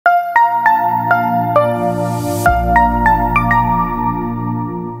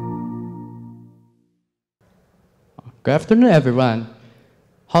Good afternoon, everyone.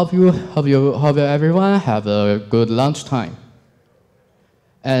 Hope everyone have a good lunchtime.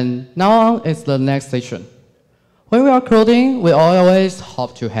 And now on is the next session. When we are coding, we always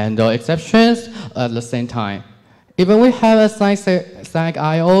hope to handle exceptions at the same time. Even we have a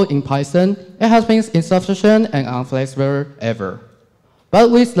asyncio in Python, it has been insufficient and unflexible ever. But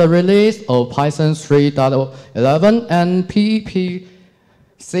with the release of Python 3.11 and PP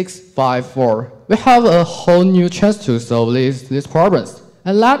 654, we have a whole new chance to solve these problems,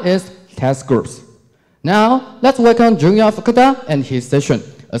 and that is TaskGroups. Now, let's welcome Junya Fukuda and his session,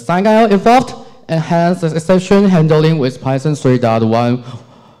 asyncio involved enhanced exception handling with Python 3.1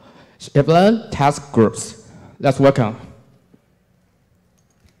 TaskGroups. Let's welcome.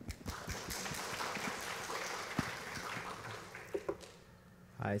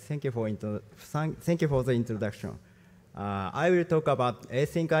 Hi, thank you for the introduction. I will talk about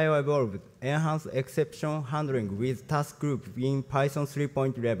asyncio evolved enhanced exception handling with task group in Python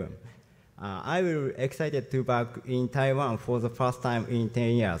 3.11. I will be excited to be back in Taiwan for the first time in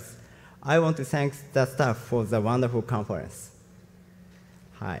 10 years. I want to thank the staff for the wonderful conference.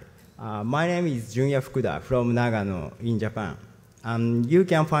 Hi, my name is Junya Fukuda from Nagano in Japan. You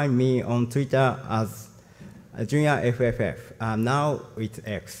can find me on Twitter as JunyaFFF. Now it's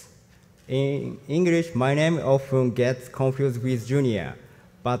X. In English, my name often gets confused with Junior,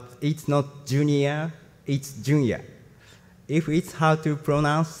 but it's not Junior, it's Junya. If it's hard to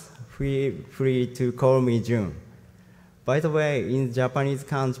pronounce, feel free to call me Jun. By the way, in Japanese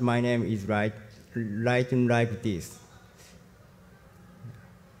kanji, my name is written like this.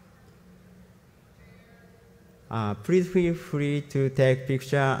 Please feel free to take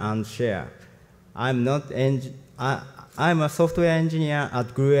picture and share. I'm a software engineer at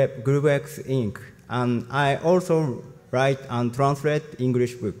GroupX Inc., and I also write and translate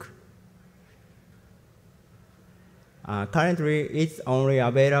English book. Currently, it's only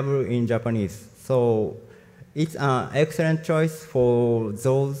available in Japanese, so it's an excellent choice for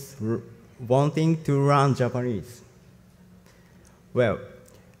those wanting to learn Japanese. Well,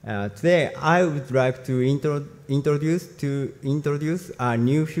 today I would like to introduce a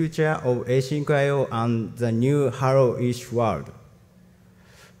new feature of asyncio and the new Hello-ish world.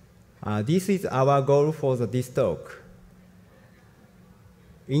 This is our goal for this talk.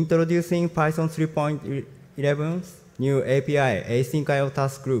 Introducing Python 3.11's new API,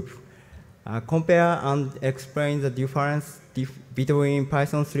 asyncio.TaskGroup. Compare and explain the difference between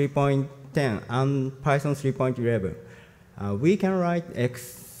Python 3.10 and Python 3.11. We can write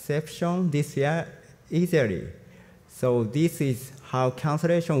exception this year easily. So this is how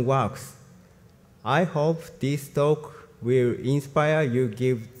cancellation works. I hope this talk will inspire you to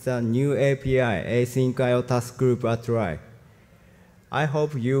give the new API asyncio.TaskGroup a try. I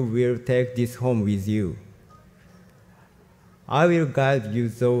hope you will take this home with you. I will guide you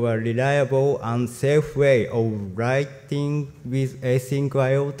through a reliable and safe way of writing with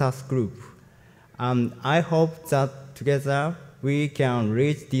asyncio.TaskGroup. And I hope that together we can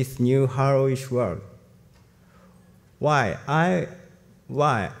reach this new Hello-ish world. Why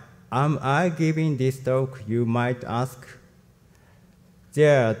am I giving this talk, you might ask?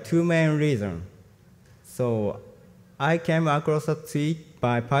 There are two main reasons. So I came across a tweet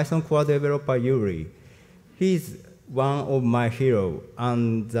by Python core developer Yuri. He's one of my heroes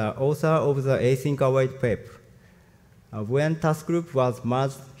and the author of the async await paper. When TaskGroup was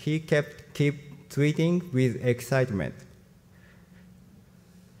merged, he kept tweeting with excitement.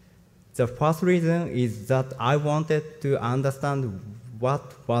 The first reason is that I wanted to understand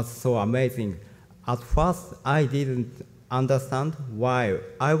what was so amazing. At first, I didn't understand why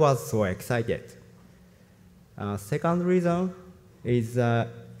I was so excited. Second reason is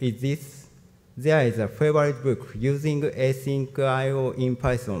this. There is a favorite book using asyncio in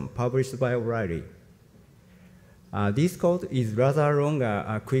Python published by O'Reilly. This code is rather long,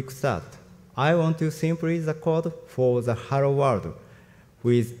 a quick start. I want to simplify the code for the Hello world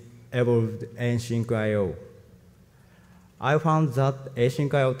with evolved asyncio. I found that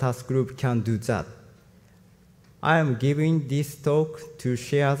asyncio.TaskGroup can do that. I am giving this talk to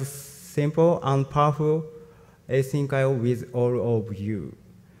share the simple and powerful asyncio with all of you.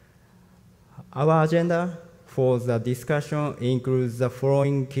 Our agenda for the discussion includes the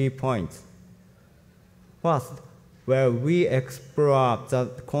following key points. First, where we explore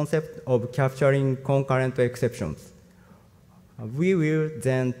the concept of capturing concurrent exceptions. We will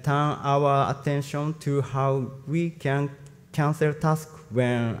then turn our attention to how we can cancel tasks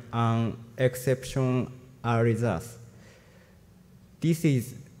when an exception arises. This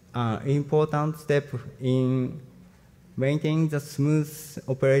is an important step in maintaining the smooth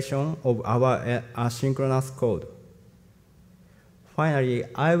operation of our asynchronous code. Finally,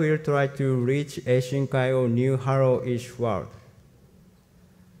 I will try to reach asyncio new hello-ish world.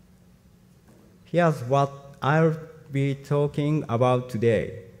 Here's what I'll be talking about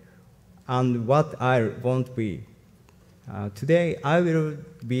today, and what I won't be. Today, I will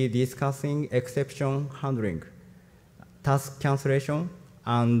be discussing exception handling, task cancellation,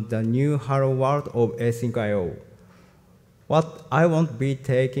 and the new hello world of asyncio. What I won't be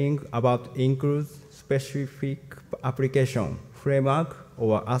talking about includes specific application, framework,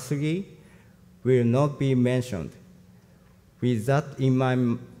 or ASCII will not be mentioned. With that in my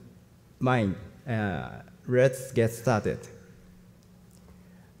mind, let's get started.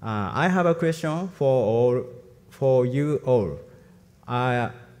 I have a question for you all.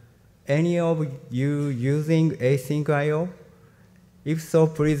 Are any of you using asyncio? If so,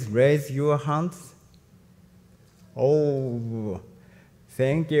 please raise your hands. Oh,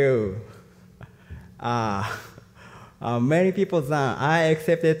 thank you. Many people that I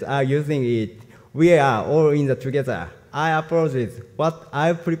accepted are using it. We are all in the together. I apologize. What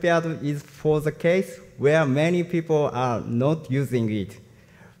I prepared is for the case where many people are not using it.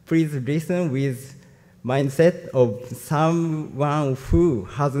 Please listen with mindset of someone who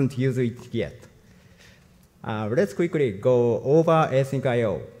hasn't used it yet. Let's quickly go over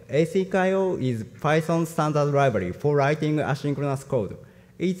asyncio. Asyncio is Python standard library for writing asynchronous code.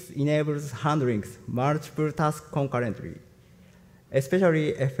 It enables handling multiple tasks concurrently, especially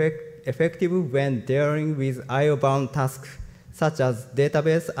effective when dealing with IO-bound tasks such as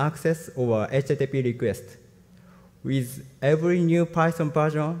database access or HTTP request. With every new Python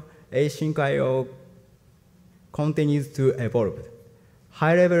version, asyncio continues to evolve.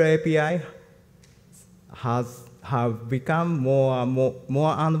 High-level API have become more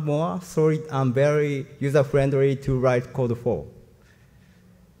and more solid and very user-friendly to write code for.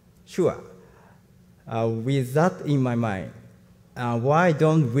 Sure, with that in my mind, why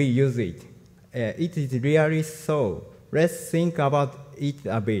don't we use it? It is really so. Let's think about it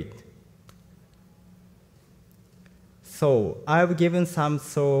a bit. So I've given some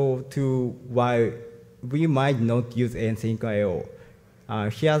thought to why we might not use asyncio.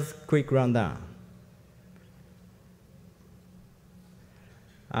 Here's a quick rundown.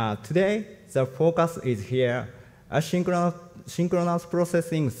 Today, the focus is here. Synchronous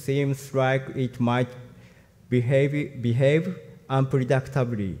processing seems like it might behave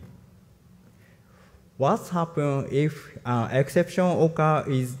unpredictably. What happens if an exception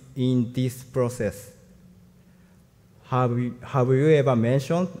occurs in this process? Have you ever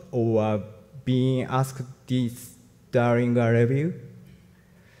mentioned or been asked this during a review?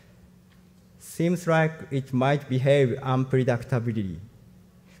 Seems like it might behave unpredictably.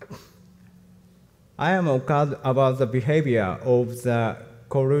 I am occurred about the behavior of the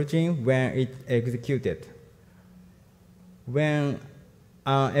coroutine when it executed. When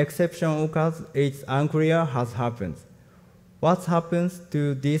an exception occurs, it's unclear what happens. What happens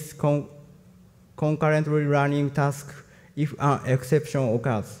to this concurrently running task if an exception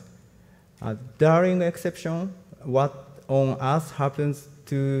occurs? During exception, what on earth happens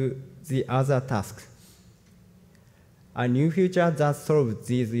to the other tasks? A new feature that solves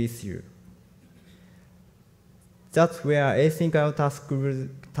this issue. That's where asyncio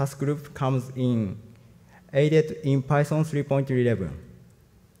task group comes in, aided in Python 3.11.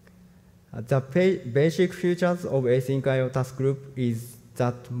 The basic features of asyncio task group is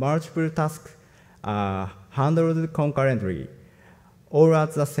that multiple tasks are handled concurrently, all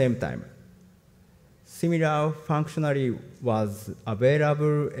at the same time. Similar functionality was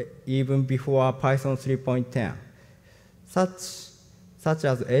available even before Python 3.10, such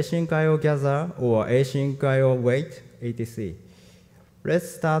as asyncio.gather or asyncio.wait, etc.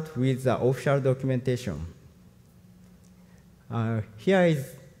 Let's start with the official documentation. Here is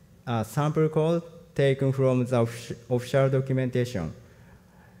a sample code taken from the official documentation.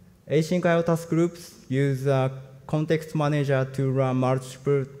 Asyncio task groups use a context manager to run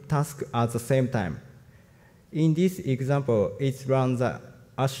multiple tasks at the same time. In this example, it runs the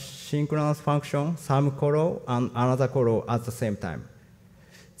asynchronous function, some call and another call at the same time.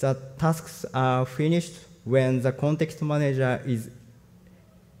 The tasks are finished when the context manager is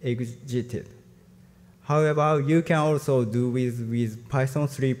exited. However, you can also do with Python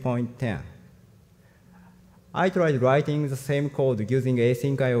 3.10. I tried writing the same code using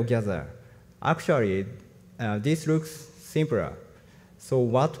asyncio.gather. Actually, this looks simpler. So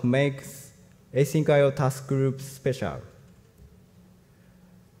what makes asyncio task group special?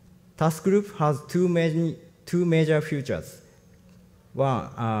 Task group has two major features. One,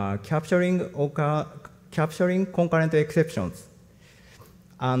 capturing concurrent exceptions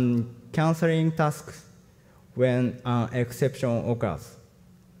and canceling tasks when an exception occurs.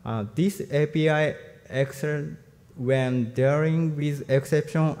 This API excels when dealing with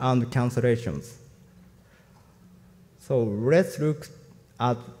exception and cancellations. So let's look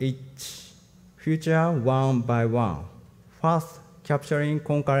at each feature one by one. First, capturing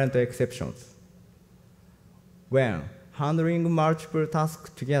concurrent exceptions. When handling multiple tasks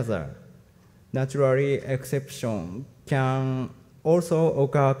together, naturally exception can also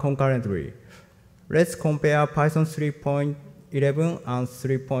occur concurrently. Let's compare Python 3.11 and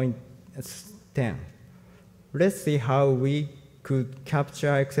 3.10. Let's see how we could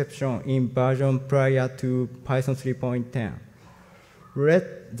capture exception in version prior to Python 3.10.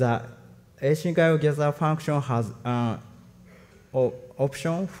 The asyncio.gather function has an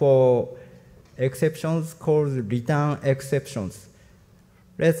option for exceptions called return exceptions.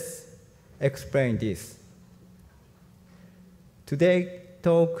 Let's explain this. Today's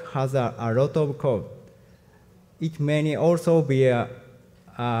talk has a lot of code. It may also be a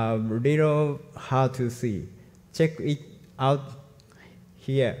little hard to see. Check it out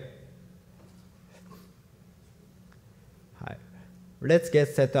here. Let's get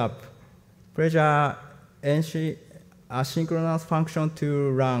set up. Pressure asynchronous function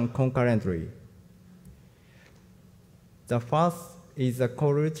to run concurrently. The first is the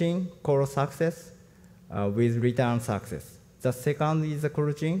coroutine, call success with return success. The second is the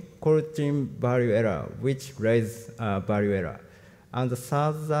coroutine value error, which raises value error. And the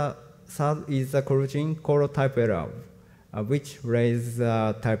third is the coroutine, call type error, which raises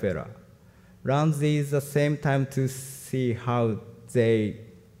type error. Run these at the same time to see how they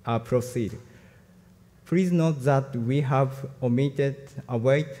proceed. Please note that we have omitted a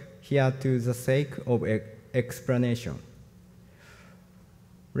wait here to the sake of explanation.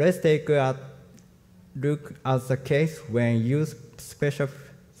 Let's take a look at the case when you specify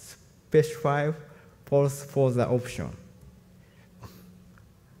false for the option.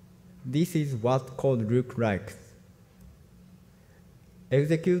 This is what code looks like.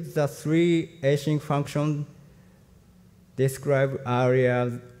 Execute the three async functions described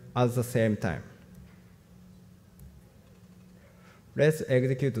earlier at the same time. Let's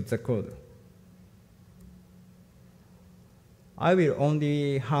execute the code. I will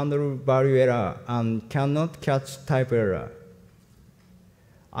only handle value error and cannot catch type error.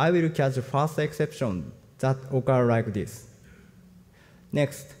 I will catch first exception that occur like this.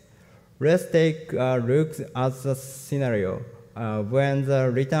 Next, let's take a look at the scenario when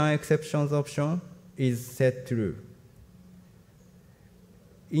the return exceptions option is set true.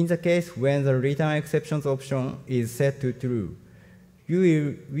 In the case when the return exceptions option is set to true,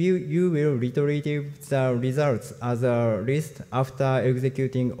 you will retrieve the results as a list after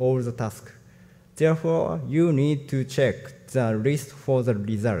executing all the tasks. Therefore, you need to check the list for the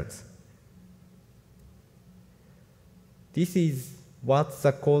results. This is what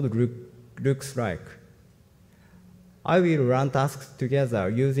the code looks like. I will run tasks together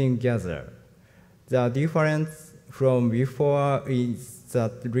using gather. The difference from before is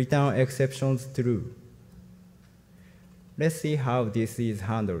that return exceptions true. Let's see how this is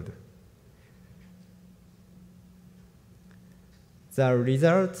handled. The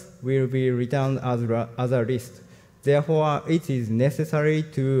results will be returned as a list. Therefore, it is necessary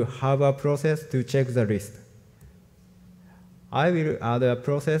to have a process to check the list. I will add a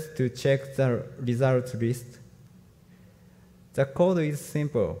process to check the results list. The code is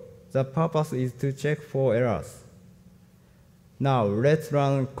simple. The purpose is to check for errors. Now, let's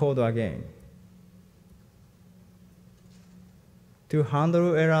run code again. To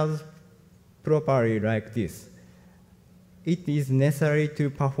handle errors properly like this, it is necessary to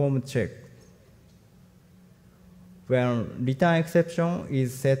perform check. When return exception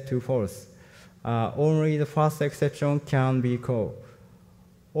is set to false, only the first exception can be called.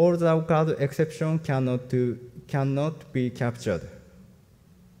 All the occurred exception cannot be captured.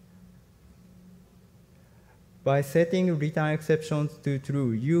 By setting return exceptions to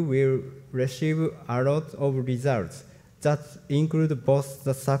true, you will receive a lot of results that include both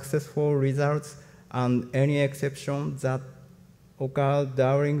the successful results and any exception that occur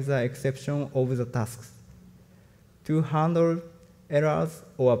during the execution of the tasks. To handle errors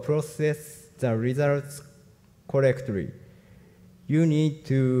or process the results correctly, you need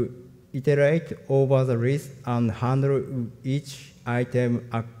to iterate over the list and handle each item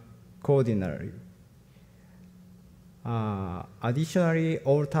accordingly. Additionally,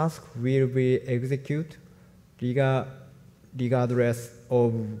 all tasks will be executed regardless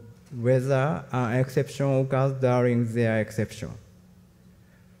of whether an exception occurs during their execution.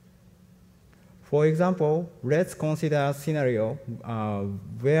 For example, let's consider a scenario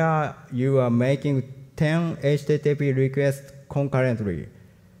where you are making 10 HTTP requests concurrently.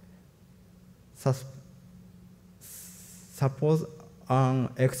 Suppose an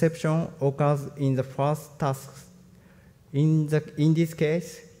exception occurs in the first task. In this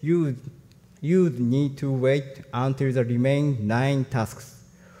case, you need to wait until the remaining 9 tasks,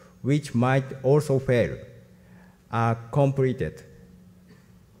 which might also fail, are completed.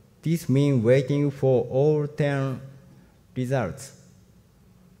 This means waiting for all 10 results,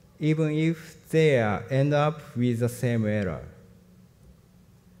 even if they end up with the same error.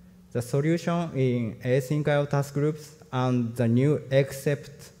 The solution in asyncio.TaskGroups and the new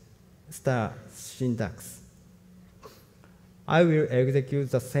except star syntax. I will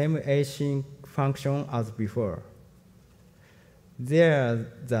execute the same async function as before. There are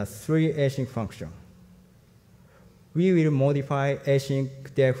the 3 async functions. We will modify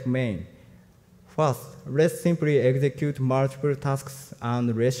async def main. First, let's simply execute multiple tasks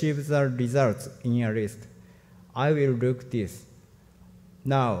and receive the results in a list. I will look this.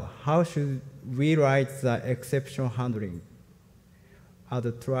 Now, how should we write the exception handling?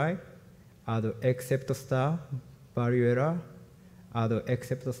 Add try, add except star, value error, add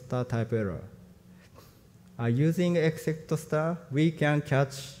except star type error. Using except star, we can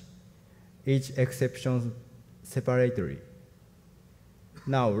catch each exception separately.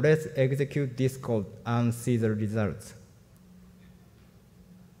 Now, let's execute this code and see the results.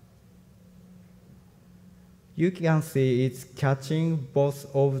 You can see it's catching both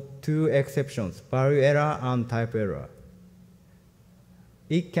of 2 exceptions, value error and type error.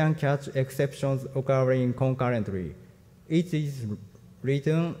 It can catch exceptions occurring concurrently. It is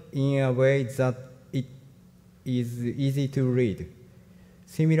written in a way that it is easy to read,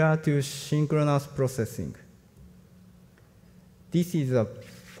 similar to synchronous processing. This is the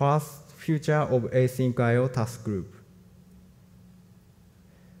first feature of asyncio.TaskGroup.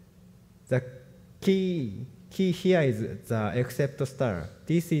 The key here is the except star.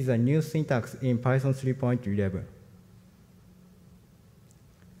 This is a new syntax in Python 3.11.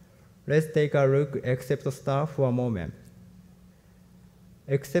 Let's take a look at except star for a moment.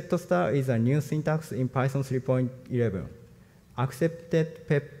 Except star is a new syntax in Python 3.11.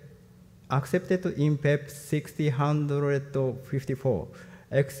 Accepted in PEP 6054,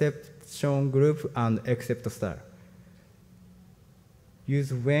 exception group and except star.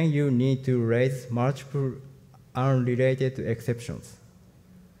 Use when you need to raise multiple unrelated exceptions.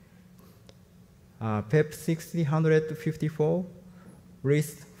 PEP 6054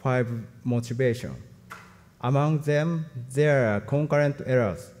 lists 5 motivations. Among them, there are concurrent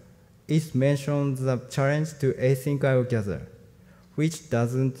errors. It mentions the challenge to asyncio.gather, which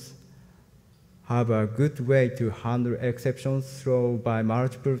doesn't have a good way to handle exceptions thrown by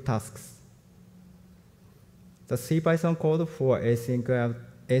multiple tasks. The CPython code for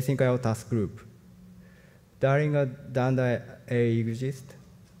asyncio.TaskGroup. During a Danda exists,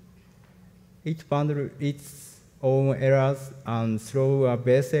 it bundles its own errors and throws a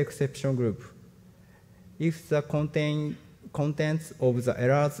base exception group. If the contents of the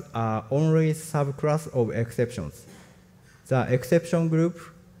errors are only subclass of exceptions, the exception group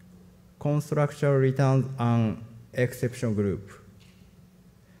constructor returns an exception group.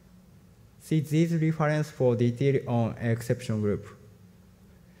 See these references for detail on exception group.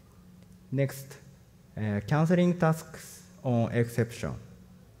 Next, canceling tasks on exception.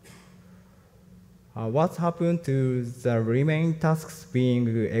 What happened to the remaining tasks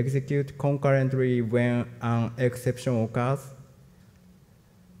being executed concurrently when an exception occurs?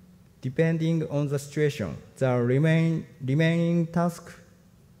 Depending on the situation, the remaining tasks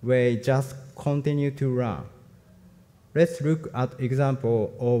will just continue to run. Let's look at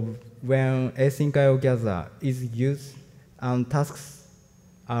example of when asyncio.gather is used and tasks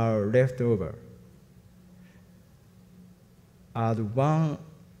are left over. Add one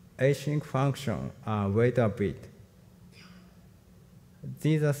async function and wait a bit.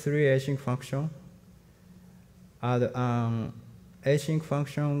 These are 3 async functions. Add an async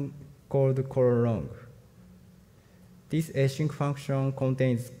function called long. This async function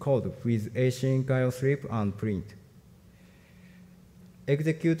contains code with async IOSleep and print.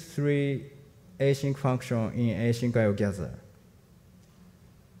 Execute 3 async functions in asyncio.gather.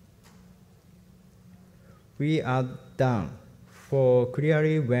 We add done for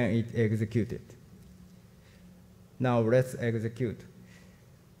clearly when it executed. Now let's execute.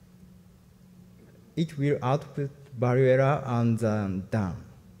 It will output value error and then done.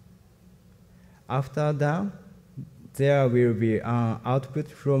 After done, there will be an output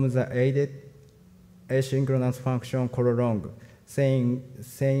from the added asynchronous function long, saying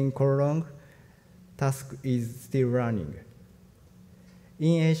long, task is still running.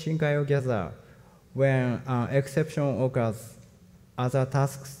 In asyncio.gather, When an exception occurs, other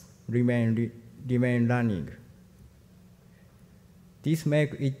tasks remain running. This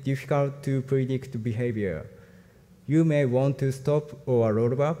makes it difficult to predict behavior. You may want to stop or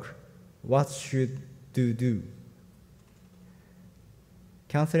roll back. What should you do?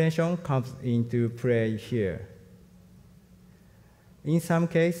 Cancellation comes into play here. In some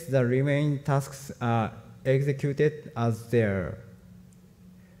cases, the remaining tasks are executed as they are.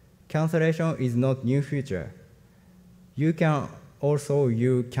 Cancellation is not new feature. You can also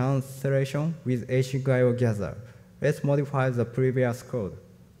use cancellation with asyncio.gather. Let's modify the previous code.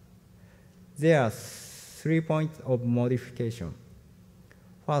 There are 3 points of modification.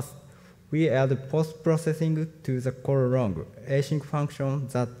 First, we add post-processing to the call-long async function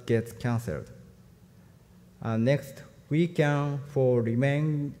that gets cancelled. Next, we can for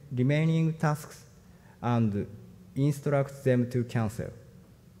remaining tasks and instruct them to cancel.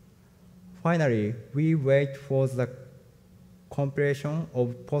 Finally, we wait for the completion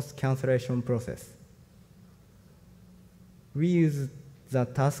of post-cancellation process. We use the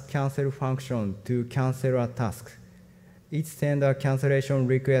task cancel function to cancel a task. It sends a cancellation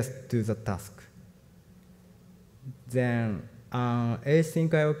request to the task. Then an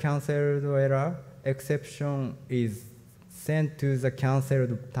asyncio cancelled error exception is sent to the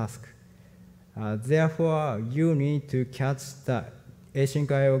cancelled task. Therefore, you need to catch the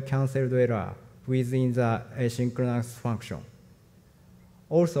asyncio cancelled error within the asynchronous function.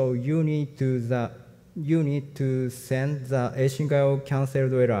 Also, you need to send the asyncio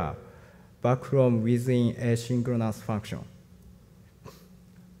cancelled error back from within asynchronous function.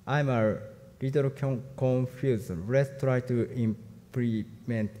 I'm a little confused. Let's try to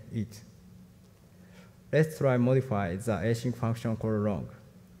implement it. Let's try modify the async function call long.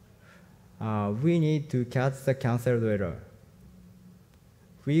 We need to catch the cancelled error.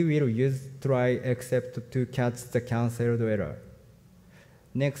 We will use try except to catch the cancelled error.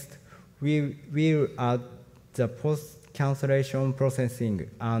 Next, we will add the post-cancellation processing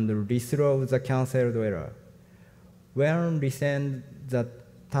and resolve the cancelled error. When resend, the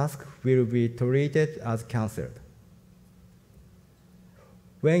task will be treated as cancelled.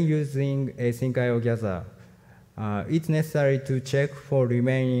 When using asyncio.gather, it's necessary to check for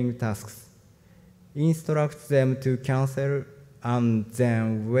remaining tasks, instruct them to cancel, and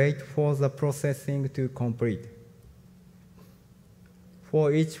then wait for the processing to complete.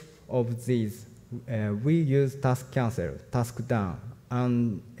 For each of these, we use task cancel, task done,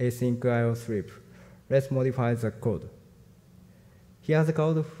 and asyncio strip. Let's modify the code. Here's the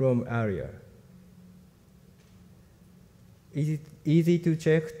code from earlier. Easy to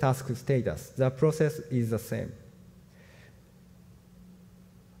check task status. The process is the same.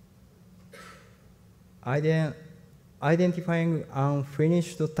 Identifying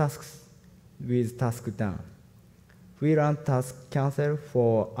unfinished tasks with task done. We run task cancel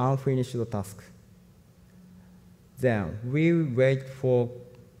for unfinished tasks. Then we wait for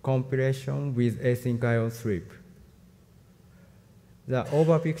compilation with asyncio strip. The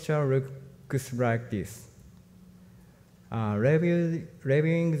over picture looks like this.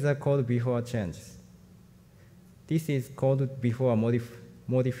 Reviewing the code before changes. This is code before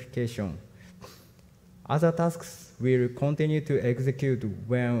modification. Other tasks will continue to execute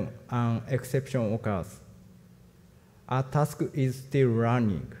when an exception occurs. A task is still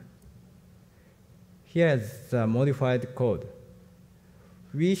running. Here's the modified code.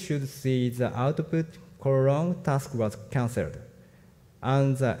 We should see the output colon task was cancelled,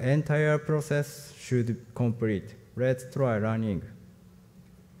 and the entire process should complete. Let's try running.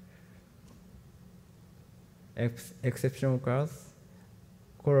 Exception occurs,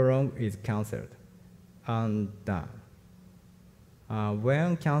 colon is cancelled, and done.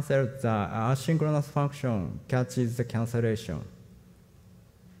 When cancelled, the asynchronous function catches the cancellation.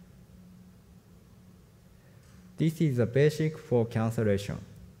 This is the basic for cancellation.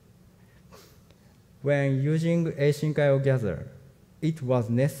 When using asyncio.gather, it was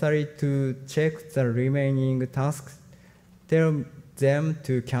necessary to check the remaining tasks, tell them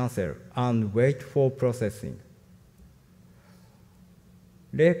to cancel, and wait for processing.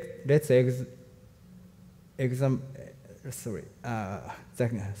 Let's examine.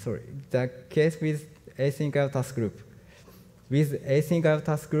 The case with asyncio.TaskGroup. With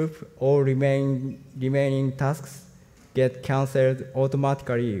asyncio.TaskGroup, all remaining tasks get cancelled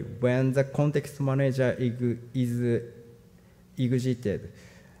automatically when the context manager is exited,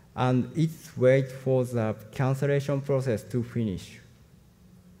 and it waits for the cancellation process to finish.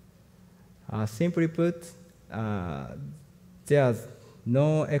 Simply put, there's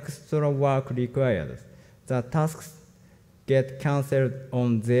no extra work required. The tasks get cancelled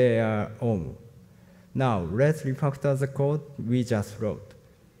on their own. Now, let's refactor the code we just wrote.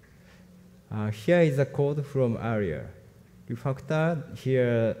 Here is the code from earlier. Refactor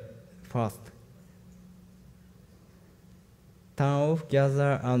here first. Turn off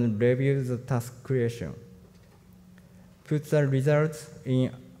gather and review the task creation. Put the results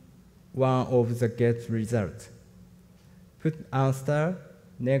in one of the get results. Put answer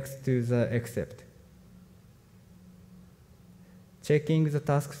next to the except. Checking the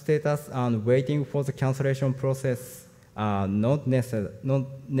task status and waiting for the cancellation process are not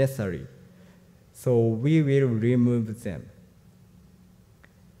necessary, so we will remove them.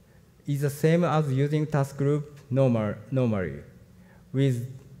 It's the same as using TaskGroup normally. With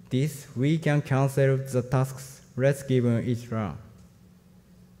this, we can cancel the tasks let's give each run.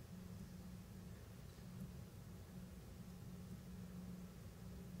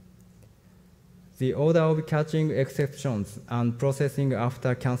 The order of catching exceptions and processing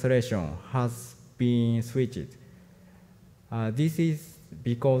after cancellation has been switched. This is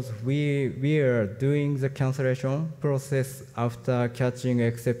because we are doing the cancellation process after catching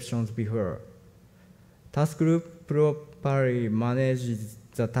exceptions before. TaskGroup properly manages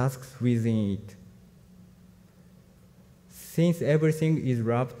the tasks within it. Since everything is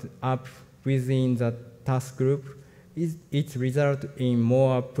wrapped up within the TaskGroup, it results in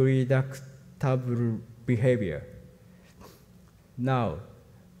more predictable behavior. Now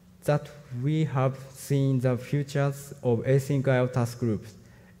that we have seen the features of asyncio.TaskGroups,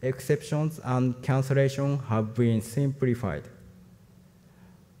 exceptions and cancellation have been simplified.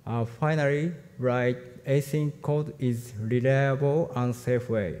 Finally, write async code is reliable and safe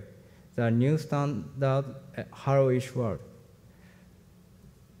way. The new standard hello-ish world.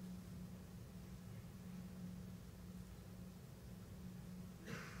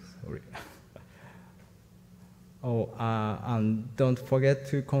 Sorry. And don't forget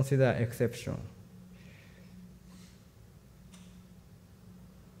to consider exception.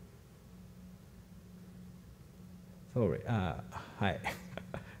 Sorry, hi.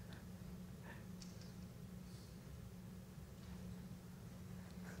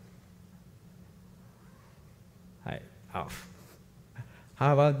 Hi, off.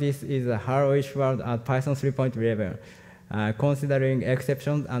 How about this is a hello-ish world at Python 3.11, considering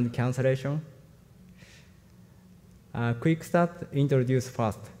exceptions and cancellation. Quick start introduced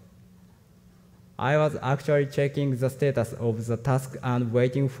first. I was actually checking the status of the task and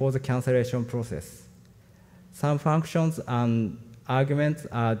waiting for the cancellation process. Some functions and arguments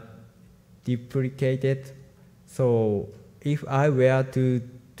are duplicated, so if I were to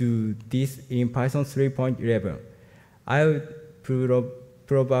do this in Python 3.11, I would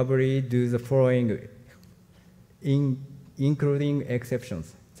probably do the following, including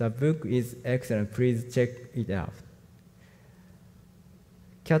exceptions. The book is excellent, please check it out.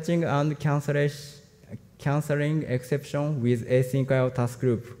 Catching and canceling exception with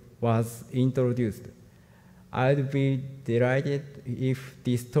asyncio.TaskGroup was introduced. I'd be delighted if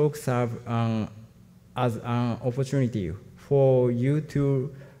this talk served as an opportunity for you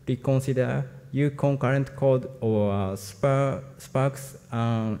to reconsider your concurrent code or sparks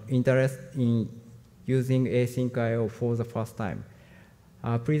interest in using asyncio for the first time.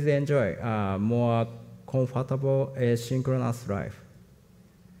 Please enjoy a more comfortable asynchronous life.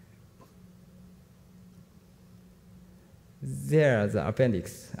 There are the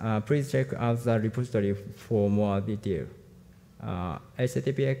appendix. Please check out the repository for more detail.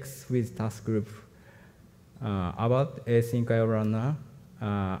 HTTPX with TaskGroup, about asyncio runner,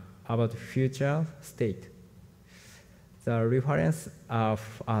 about future state. The reference are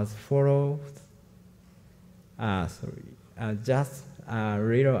as follows. Just a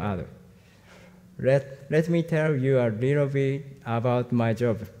little other. Let me tell you a little bit about my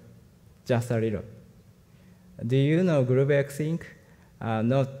job, just a little. Do you know GrooveX Inc?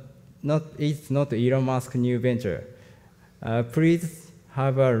 It's not Elon Musk's new venture. Please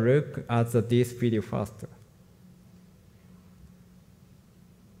have a look at this video first.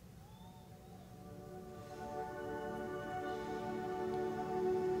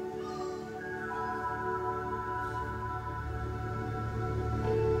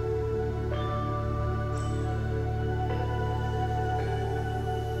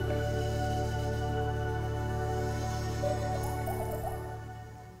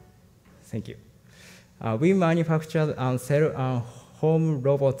 Thank you. We manufacture and sell a home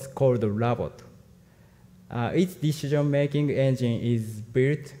robot called LOVOT. Its decision-making engine is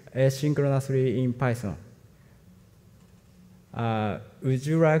built asynchronously in Python. Would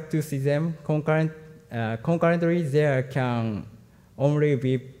you like to see them concurrently? They can only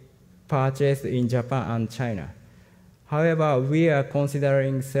be purchased in Japan and China. However, we are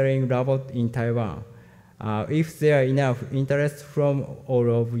considering selling LOVOT in Taiwan. If there is enough interest from all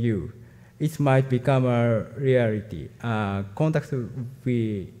of you, it might become a reality. Contact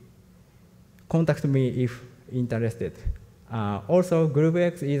me if interested. Also,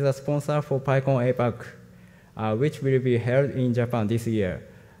 GroupX is a sponsor for PyCon APAC, which will be held in Japan this year.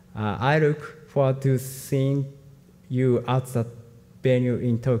 I look forward to seeing you at the venue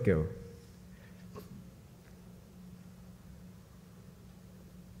in Tokyo.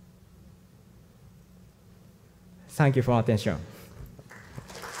 Thank you for attention.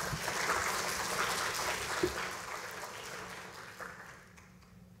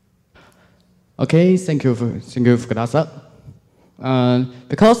 Okay, thank you, Fukuda-san.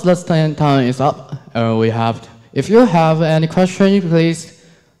 Because the time is up, if you have any question, please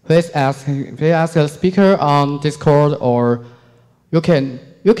ask the speaker on Discord, or you can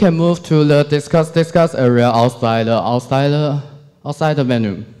move to the discuss area outside the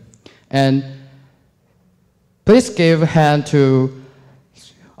menu, and please give a hand to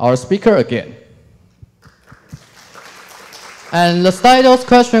our speaker again. And the stylus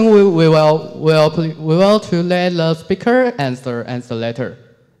question we will to let the speaker answer later.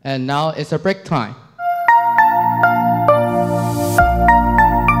 And now it's a break time.